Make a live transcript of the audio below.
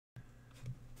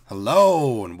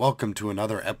Hello, and welcome to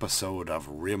another episode of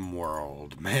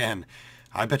RimWorld. Man,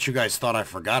 I bet you guys thought I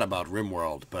forgot about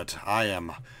RimWorld, but I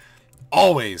am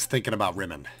always thinking about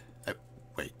Rimmin.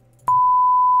 Wait.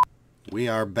 We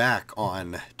are back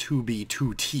on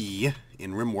 2B2T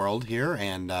in RimWorld here,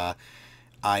 and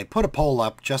I put a poll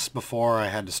up just before I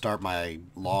had to start my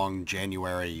long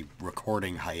January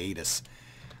recording hiatus,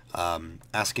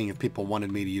 asking if people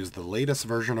wanted me to use the latest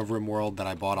version of RimWorld that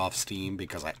I bought off Steam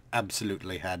because I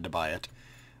absolutely had to buy it.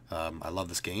 I love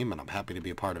this game and I'm happy to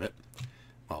be a part of it.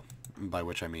 Well, by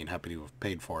which I mean happy to have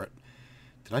paid for it.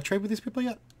 Did I trade with these people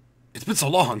yet? It's been so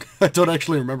long. I don't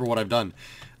actually remember what I've done.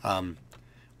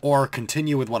 Or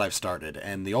continue with what I've started.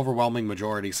 And the overwhelming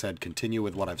majority said continue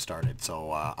with what I've started.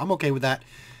 So I'm okay with that.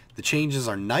 The changes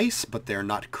are nice, but they're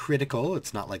not critical.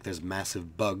 It's not like there's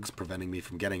massive bugs preventing me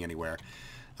from getting anywhere.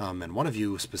 And one of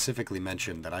you specifically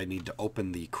mentioned that I need to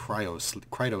open the crypto sleep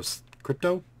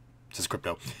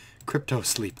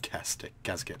casket.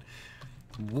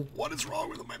 What is wrong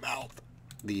with my mouth?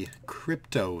 The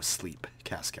crypto sleep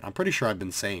casket. I'm pretty sure I've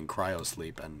been saying cryo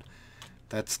sleep, and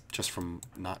that's just from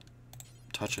not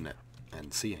touching it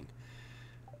and seeing.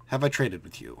 Have I traded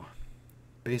with you?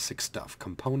 Basic stuff.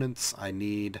 Components I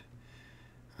need.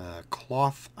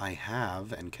 Cloth I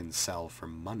have and can sell for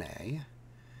money.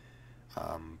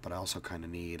 But I also kind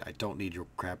of need... I don't need your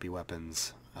crappy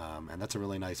weapons. And that's a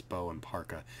really nice bow and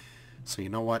parka. So you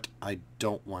know what? I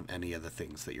don't want any of the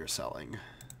things that you're selling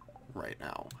right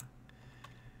now.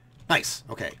 Nice.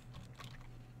 Okay.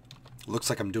 Looks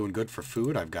like I'm doing good for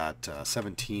food. I've got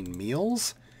 17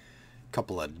 meals. A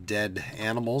couple of dead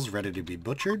animals ready to be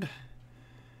butchered.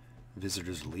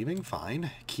 Visitors leaving.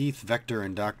 Fine. Keith, Vector,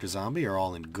 and Doctrzombie are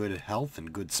all in good health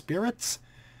and good spirits.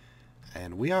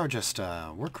 And we are just,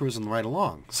 we're cruising right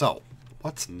along. So,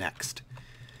 what's next?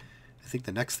 I think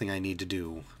the next thing I need to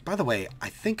do... By the way, I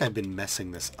think I've been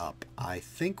messing this up. I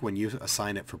think when you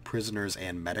assign it for prisoners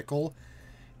and medical,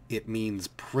 it means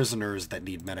prisoners that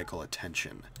need medical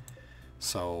attention.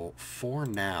 So, for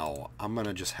now, I'm going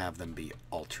to just have them be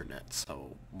alternate.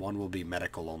 So, one will be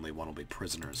medical only, one will be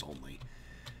prisoners only.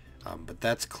 But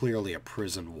that's clearly a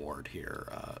prison ward here.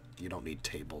 You don't need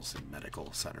tables in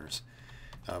medical centers.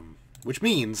 Which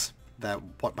means that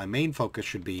what my main focus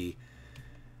should be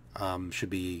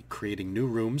creating new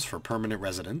rooms for permanent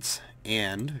residents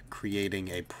and creating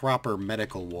a proper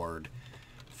medical ward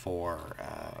for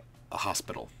a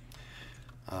hospital.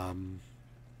 I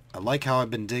like how I've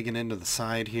been digging into the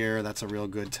side here. That's a real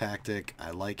good tactic.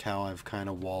 I like how I've kind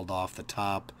of walled off the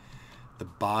top. The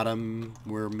bottom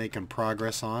we're making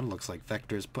progress on. Looks like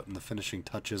Vector's putting the finishing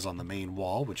touches on the main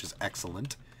wall, which is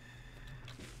excellent.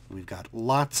 We've got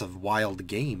lots of wild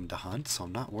game to hunt, so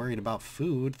I'm not worried about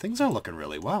food. Things are looking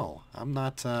really well. I'm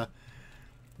not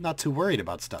too worried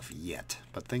about stuff yet,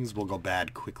 but things will go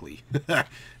bad quickly,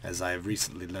 as I've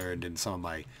recently learned in some of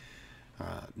my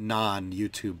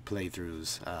non-YouTube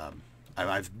playthroughs.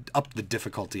 I've upped the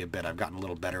difficulty a bit. I've gotten a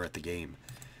little better at the game,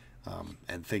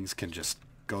 and things can just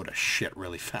go to shit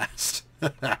really fast.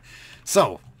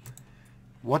 So,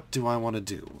 what do I want to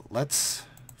do? Let's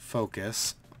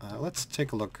focus... let's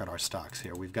take a look at our stocks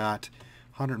here. We've got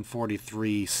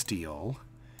 143 steel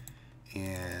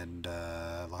and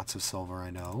lots of silver, I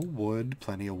know. Wood,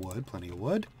 plenty of wood, plenty of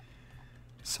wood.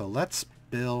 So let's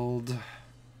build...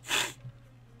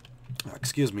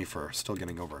 excuse me for still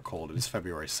getting over a cold. It is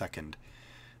February 2nd,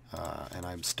 and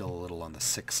I'm still a little on the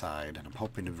sick side, and I'm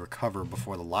hoping to recover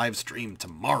before the live stream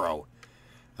tomorrow.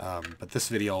 But this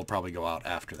video will probably go out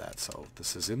after that, so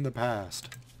this is in the past.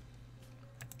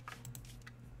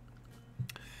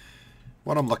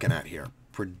 What I'm looking at here,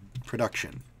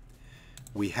 production.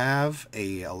 We have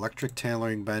a electric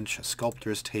tailoring bench, a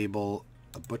sculptor's table,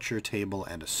 a butcher table,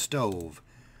 and a stove.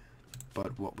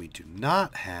 But what we do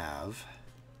not have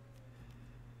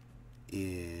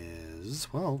is,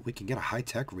 well, we can get a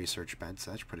high-tech research bench.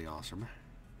 That's pretty awesome.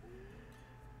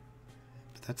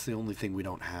 But that's the only thing we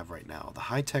don't have right now. The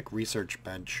high-tech research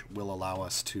bench will allow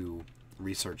us to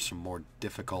research some more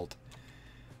difficult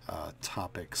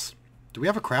topics. Do we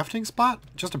have a crafting spot?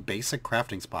 Just a basic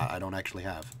crafting spot I don't actually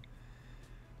have.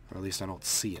 Or at least I don't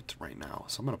see it right now.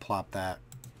 So I'm going to plop that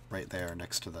right there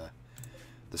next to the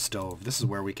stove. This is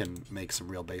where we can make some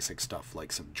real basic stuff,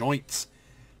 like some joints,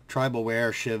 tribal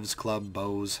ware, shivs, club,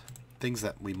 bows, things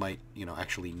that we might, you know,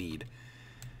 actually need.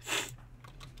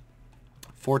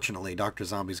 Fortunately,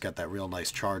 Doctrzombie's got that real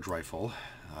nice charge rifle.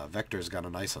 Vector's got a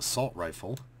nice assault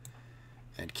rifle.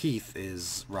 And Keith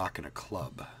is rocking a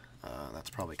club. That's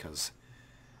probably because...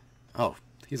 Oh,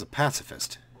 he's a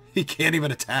pacifist. He can't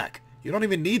even attack. You don't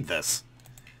even need this.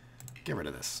 Get rid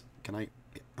of this. Can I...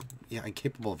 Yeah,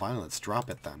 incapable of violence. Drop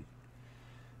it then.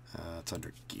 It's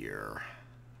under gear,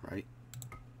 right?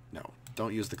 No,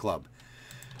 don't use the club.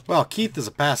 Well, Keith is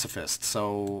a pacifist,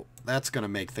 so that's going to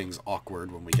make things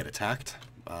awkward when we get attacked.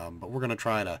 But we're going to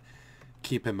try to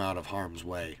keep him out of harm's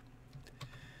way.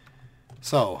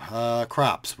 So,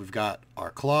 crops. We've got our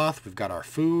cloth, we've got our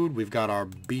food, we've got our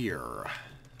beer.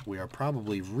 We are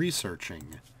probably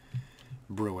researching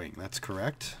brewing, that's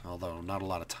correct. Although not a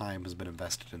lot of time has been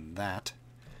invested in that.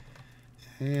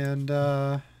 And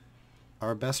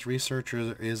our best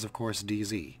researcher is, of course,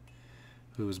 DZ,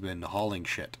 who's been hauling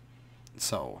shit.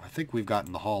 So, I think we've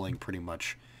gotten the hauling pretty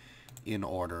much in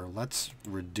order. Let's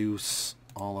reduce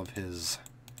all of his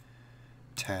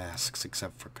tasks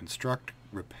except for construct,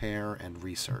 repair, and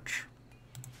research.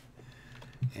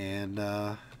 And,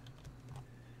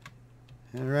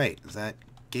 alright, is that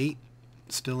gate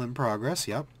still in progress?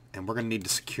 Yep. And we're going to need to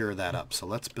secure that up. So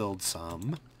let's build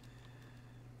some...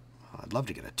 I'd love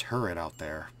to get a turret out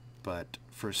there, but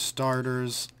for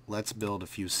starters, let's build a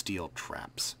few steel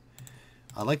traps.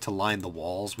 I like to line the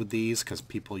walls with these because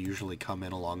people usually come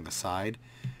in along the side,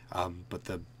 but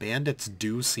the bandits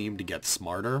do seem to get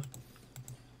smarter.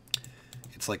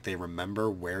 It's like they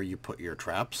remember where you put your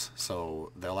traps,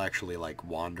 so they'll actually like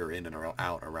wander in and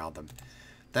out around them.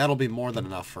 That'll be more than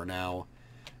enough for now.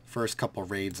 First couple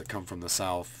raids that come from the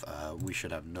south, we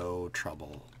should have no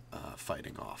trouble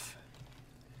fighting off.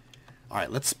 Alright,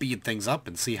 let's speed things up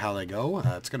and see how they go.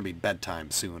 It's going to be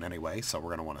bedtime soon anyway, so we're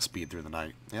going to want to speed through the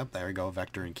night. Yep, there we go.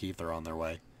 Vector and Keith are on their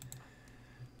way.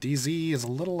 DZ is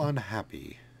a little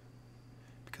unhappy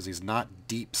because he's not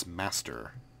Deep's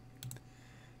master.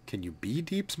 Can you be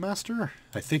Deep's master?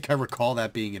 I think I recall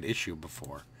that being an issue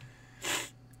before.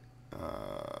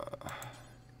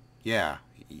 Yeah,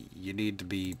 you need to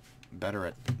be better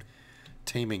at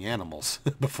taming animals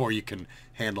before you can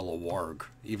handle a warg,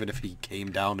 even if he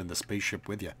came down in the spaceship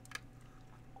with you.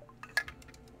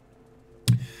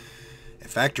 A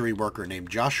factory worker named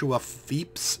Joshua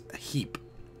Feeps Heap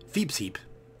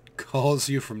calls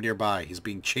you from nearby. He's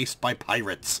being chased by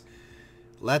pirates.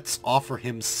 Let's offer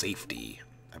him safety.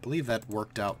 I believe that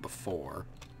worked out before.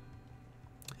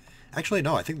 Actually,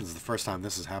 no, I think this is the first time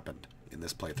this has happened, in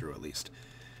this playthrough at least.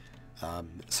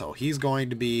 So he's going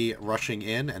to be rushing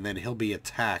in, and then he'll be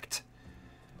attacked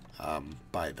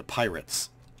by the pirates.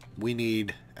 We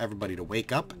need everybody to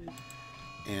wake up,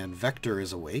 and Vector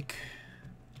is awake.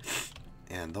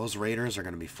 And those raiders are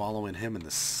going to be following him in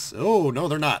this... Oh, no,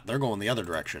 they're not. They're going the other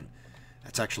direction.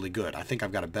 That's actually good. I think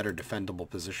I've got a better defendable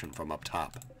position from up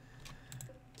top.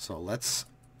 So let's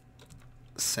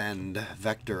send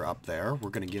Vector up there. We're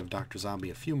going to give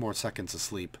Doctrzombie a few more seconds of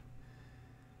sleep,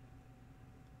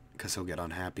 because he'll get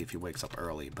unhappy if he wakes up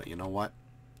early. But you know what?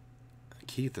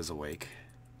 Keith is awake.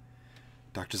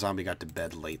 Doctrzombie got to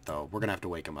bed late, though. We're going to have to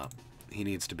wake him up. He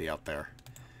needs to be out there.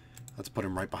 Let's put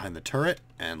him right behind the turret,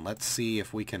 and let's see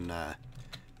if we can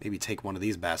maybe take one of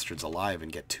these bastards alive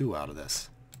and get two out of this.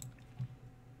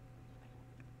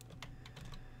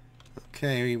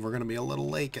 Okay, we're going to be a little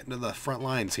late getting to the front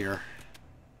lines here.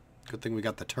 Good thing we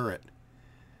got the turret.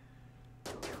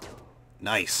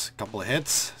 Nice. Couple of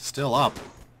hits. Still up.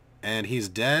 And he's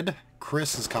dead.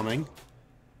 Chris is coming.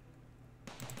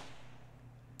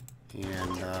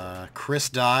 And Chris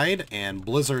died, and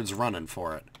Blizzard's running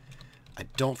for it. I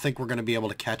don't think we're going to be able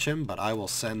to catch him, but I will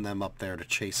send them up there to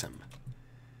chase him.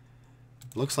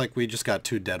 Looks like we just got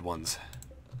two dead ones.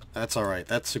 That's alright.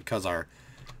 That's because our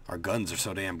guns are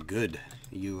so damn good.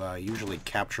 You usually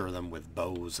capture them with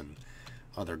bows and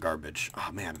other garbage. Oh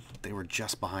man, they were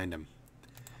just behind him.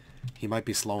 He might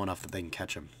be slow enough that they can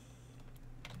catch him.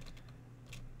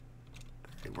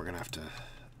 We're gonna have to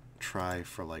try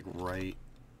for like right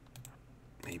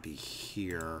maybe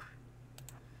here.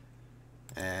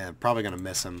 And probably gonna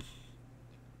miss him.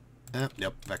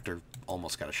 Yep, Vector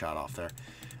almost got a shot off there.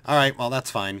 Alright, well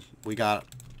that's fine. We got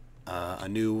a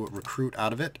new recruit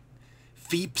out of it.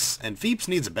 Feeps, and Feeps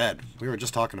needs a bed. We were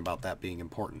just talking about that being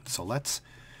important. So let's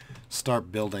start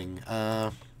building.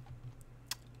 Let's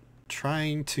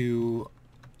try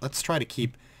to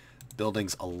keep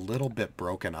buildings a little bit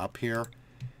broken up here.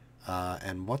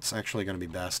 And what's actually going to be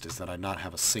best is that I not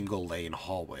have a single lane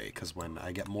hallway, because when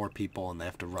I get more people and they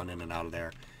have to run in and out of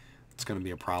there, it's going to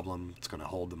be a problem. It's going to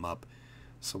hold them up.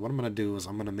 So what I'm going to do is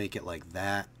I'm going to make it like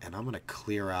that, and I'm going to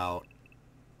clear out...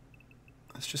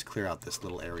 Let's just clear out this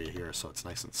little area here so it's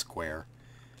nice and square.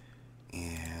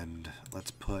 And let's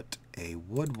put a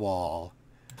wood wall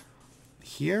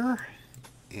here,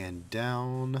 and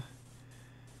down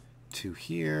to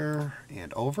here,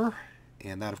 and over.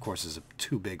 And that, of course, is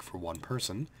too big for one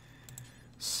person.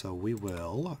 So we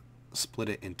will split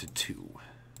it into two.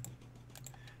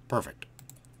 Perfect.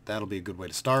 That'll be a good way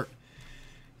to start.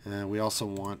 We also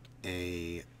want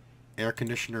a air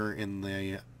conditioner in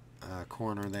the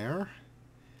corner there.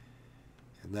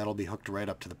 And that'll be hooked right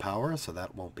up to the power, so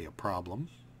that won't be a problem.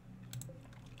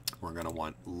 We're going to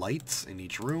want lights in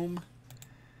each room.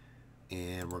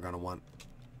 And we're going to want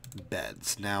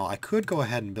beds. Now, I could go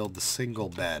ahead and build the single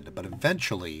bed, but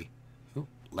eventually... Ooh,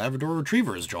 Labrador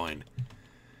Retrievers join.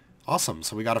 Awesome,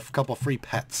 so we got a couple free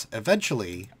pets.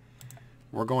 Eventually,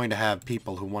 we're going to have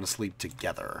people who want to sleep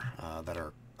together, that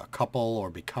are a couple or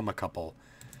become a couple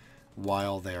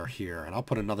while they're here. And I'll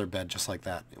put another bed just like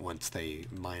that once they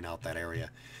mine out that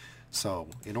area. So,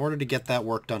 in order to get that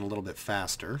work done a little bit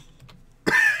faster...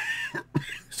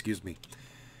 excuse me.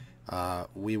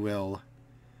 We will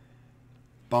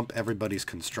bump everybody's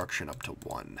construction up to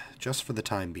 1, just for the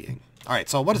time being. Alright,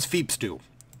 so what does Pheeps do?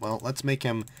 Well, let's make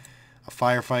him a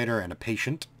firefighter and a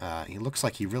patient. He looks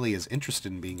like he really is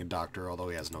interested in being a doctor, although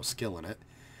he has no skill in it.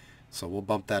 So we'll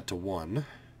bump that to 1.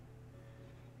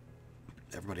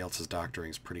 Everybody else's doctoring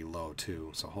is pretty low,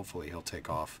 too, so hopefully he'll take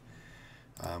off.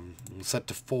 We'll set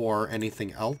to 4.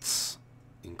 Anything else,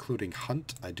 including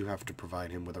hunt, I do have to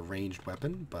provide him with a ranged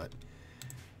weapon, but...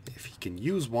 if he can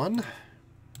use one...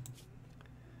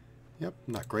 Yep,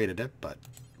 not great at it, but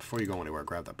before you go anywhere,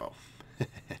 grab that bow.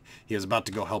 He was about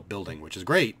to go help building, which is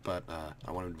great, but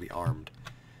I want him to be armed.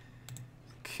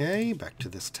 Okay, back to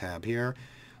this tab here.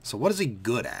 So what is he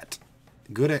good at?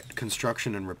 Good at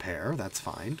construction and repair, that's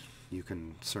fine. You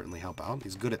can certainly help out.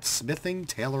 He's good at smithing,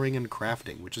 tailoring, and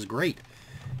crafting, which is great.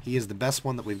 He is the best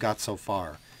one that we've got so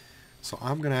far. So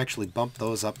I'm going to actually bump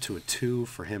those up to a 2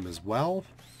 for him as well.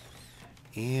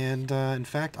 And, in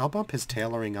fact, I'll bump his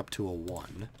tailoring up to a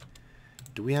 1.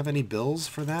 Do we have any bills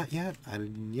for that yet?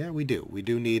 Yeah, we do. We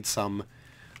do need some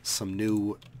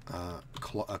new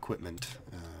equipment,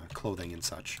 clothing and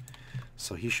such.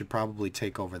 So he should probably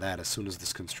take over that as soon as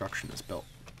this construction is built.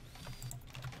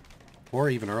 Or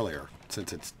even earlier,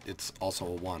 since it's also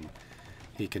a 1.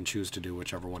 He can choose to do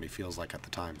whichever one he feels like at the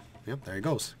time. Yep, there he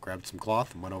goes. Grabbed some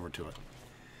cloth and went over to it.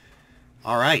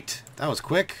 Alright, that was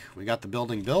quick. We got the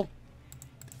building built.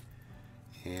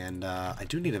 And I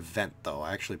do need a vent, though.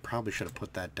 I actually probably should have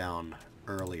put that down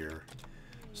earlier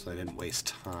so I didn't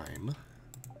waste time.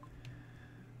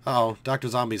 Uh-oh,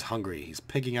 Doctrzombie's hungry. He's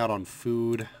pigging out on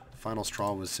food. Final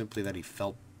straw was simply that he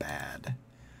felt bad.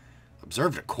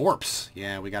 Observed a corpse.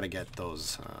 Yeah, we got to get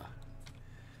those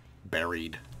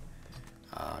buried.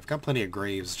 I've got plenty of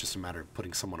graves, just a matter of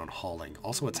putting someone on hauling.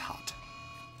 Also, it's hot.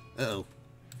 Uh-oh.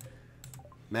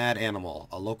 Mad animal.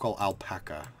 A local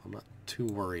alpaca. I'm not too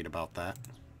worried about that.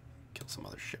 Kill some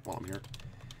other shit while I'm here.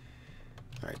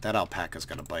 Alright, that alpaca's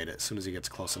gonna bite it as soon as he gets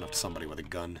close enough to somebody with a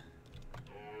gun.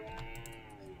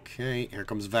 Okay, here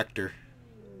comes Vector.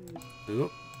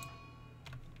 Oop.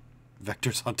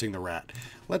 Vector's hunting the rat.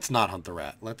 Let's not hunt the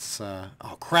rat. Let's,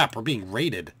 oh crap, we're being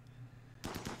raided.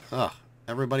 Ugh,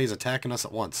 everybody's attacking us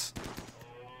at once.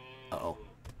 Uh-oh.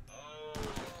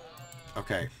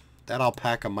 Okay, that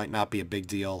alpaca might not be a big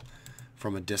deal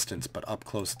from a distance, but up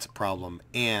close it's a problem,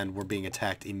 and we're being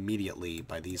attacked immediately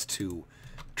by these 2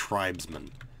 tribesmen.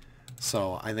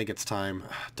 So I think it's time.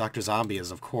 Doctrzombie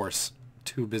is, of course,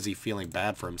 too busy feeling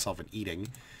bad for himself and eating,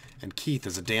 and Keith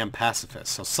is a damn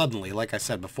pacifist. So suddenly, like I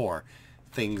said before,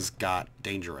 things got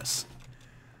dangerous.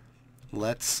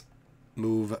 Let's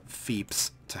move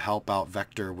Pheeps to help out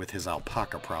Vector with his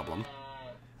alpaca problem.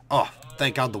 Oh,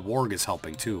 thank God the warg is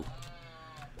helping too.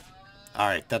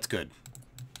 Alright, that's good.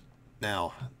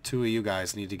 Now, 2 of you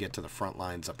guys need to get to the front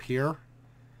lines up here.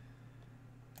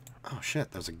 Oh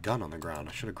shit, there's a gun on the ground.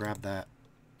 I should have grabbed that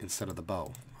instead of the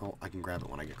bow. Oh, I can grab it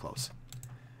when I get close.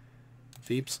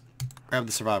 Pheeps, grab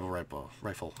the survival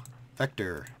rifle.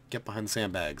 Vector, get behind the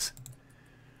sandbags.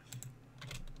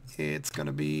 It's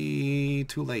gonna be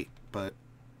too late, but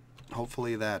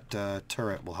hopefully that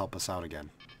turret will help us out again.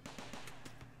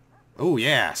 Oh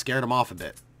yeah, scared him off a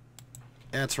bit.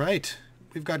 That's right.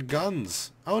 We've got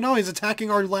guns. Oh no, he's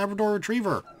attacking our Labrador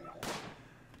Retriever.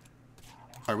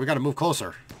 Alright, we gotta move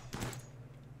closer.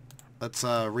 Let's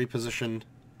reposition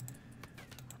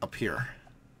up here.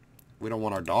 We don't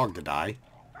want our dog to die.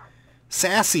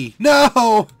 Sassy!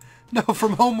 No! No,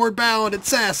 from Homeward Bound, it's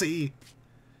Sassy!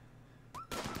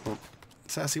 Well,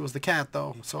 Sassy was the cat,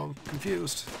 though, so I'm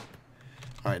confused.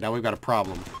 Alright, now we've got a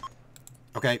problem.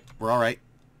 Okay, we're alright.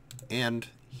 And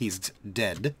he's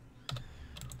dead.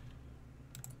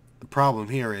 The problem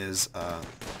here is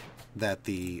that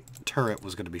the turret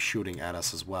was going to be shooting at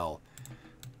us as well.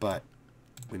 But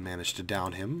we managed to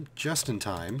down him just in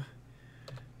time.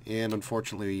 And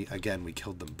unfortunately, again, we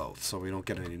killed them both, so we don't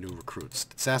get any new recruits.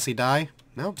 Did Sassy die?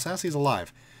 Nope, Sassy's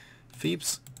alive.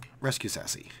 Pheeps, rescue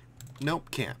Sassy.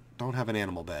 Nope, can't. Don't have an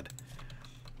animal bed.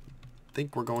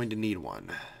 think we're going to need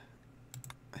one.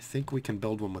 I think we can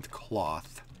build one with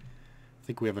cloth. I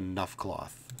think we have enough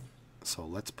cloth. So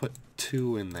let's put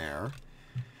 2 in there.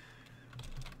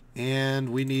 And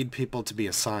we need people to be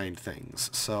assigned things.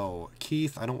 So,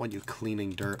 Keith, I don't want you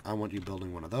cleaning dirt. I want you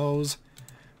building one of those.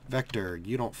 Vector,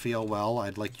 you don't feel well.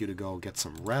 I'd like you to go get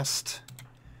some rest.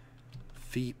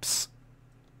 Feeps.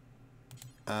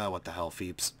 What the hell,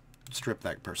 Feeps? Strip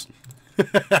that person.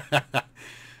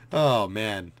 Oh,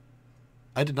 man.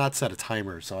 I did not set a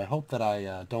timer, so I hope that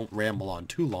I don't ramble on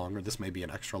too long, or this may be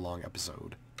an extra long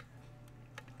episode.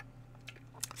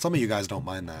 Some of you guys don't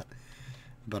mind that.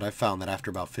 But I found that after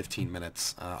about 15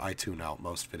 minutes, I tune out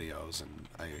most videos, and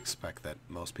I expect that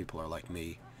most people are like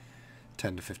me.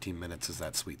 10 to 15 minutes is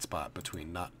that sweet spot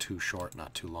between not too short,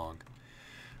 not too long.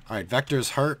 Alright,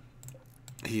 Vector's hurt.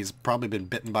 He's probably been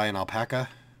bitten by an alpaca.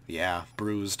 Yeah,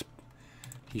 bruised.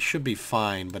 He should be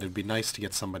fine, but it'd be nice to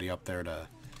get somebody up there to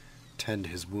tend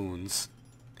his wounds.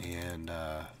 And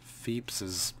Feeps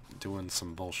is doing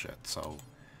some bullshit, so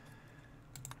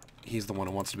he's the one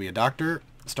who wants to be a doctor.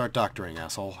 Start doctoring,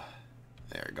 asshole.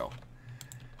 There you go.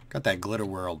 Got that glitter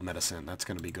world medicine. That's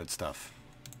going to be good stuff.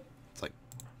 It's like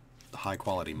high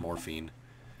quality morphine.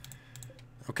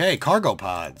 Okay, cargo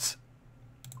pods.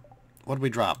 What did we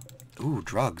drop? Ooh,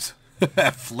 drugs.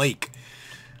 Flake.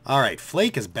 Alright,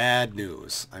 flake is bad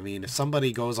news. I mean, if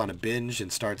somebody goes on a binge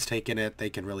and starts taking it, they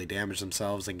can really damage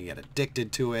themselves. They can get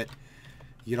addicted to it.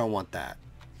 You don't want that.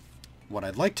 What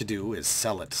I'd like to do is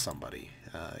sell it to somebody,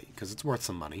 because it's worth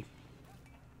some money.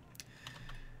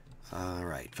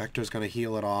 Alright, Vector's going to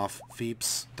heal it off.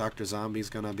 Feeps, Doctrzombie's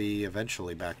going to be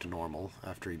eventually back to normal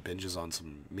after he binges on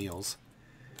some meals.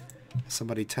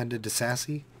 Somebody tended to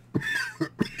Sassy?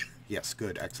 Yes,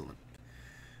 good, excellent.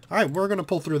 Alright, we're going to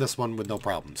pull through this one with no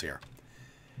problems here.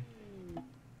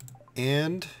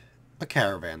 And a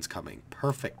caravan's coming.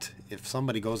 Perfect. If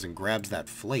somebody goes and grabs that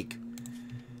flake,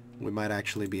 we might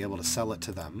actually be able to sell it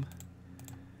to them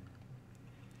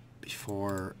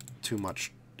before too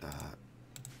much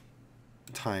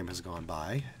time has gone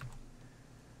by.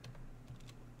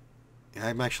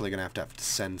 I'm actually going to have to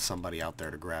send somebody out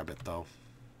there to grab it, though.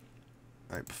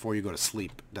 Alright, before you go to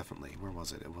sleep, definitely. Where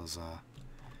was it? It was,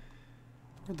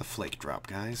 where'd the flake drop,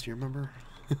 guys? Do you remember?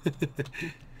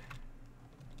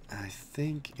 I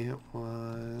think it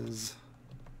was...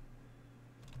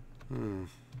 Well,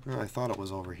 I thought it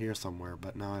was over here somewhere,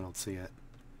 but now I don't see it.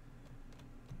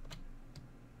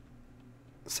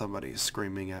 Somebody's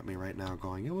screaming at me right now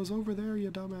going, "It was over there,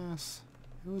 you dumbass.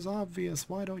 It was obvious.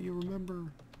 Why don't you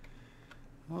remember?"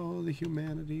 Oh, the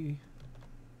humanity.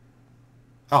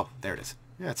 Oh, there it is.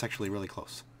 Yeah, it's actually really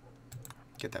close.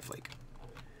 Get that flake.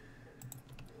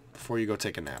 Before you go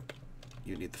take a nap,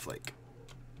 you need the flake.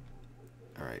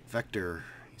 Alright, Vector,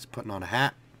 he's putting on a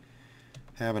hat,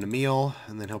 having a meal,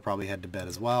 and then he'll probably head to bed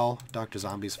as well.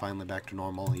 Doctrzombie's finally back to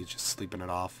normal. He's just sleeping it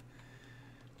off.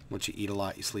 Once you eat a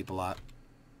lot, you sleep a lot.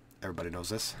 Everybody knows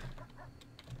this.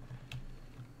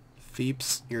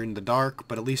 Feeps, you're in the dark,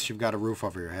 but at least you've got a roof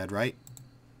over your head, right?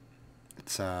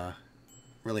 It's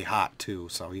really hot, too,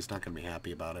 so he's not going to be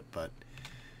happy about it, but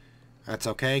that's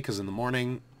okay, because in the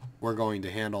morning, we're going to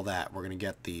handle that. We're going to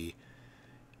get the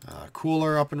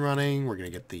cooler up and running. We're going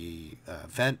to get the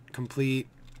vent complete.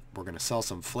 We're going to sell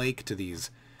some flake to these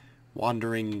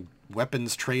wandering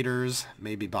weapons traders.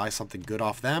 Maybe buy something good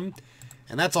off them.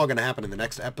 And that's all going to happen in the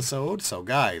next episode. So,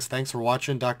 guys, thanks for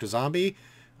watching Doctrzombie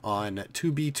on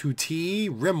 2B2T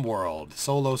RimWorld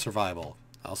Solo Survival.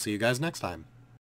 I'll see you guys next time.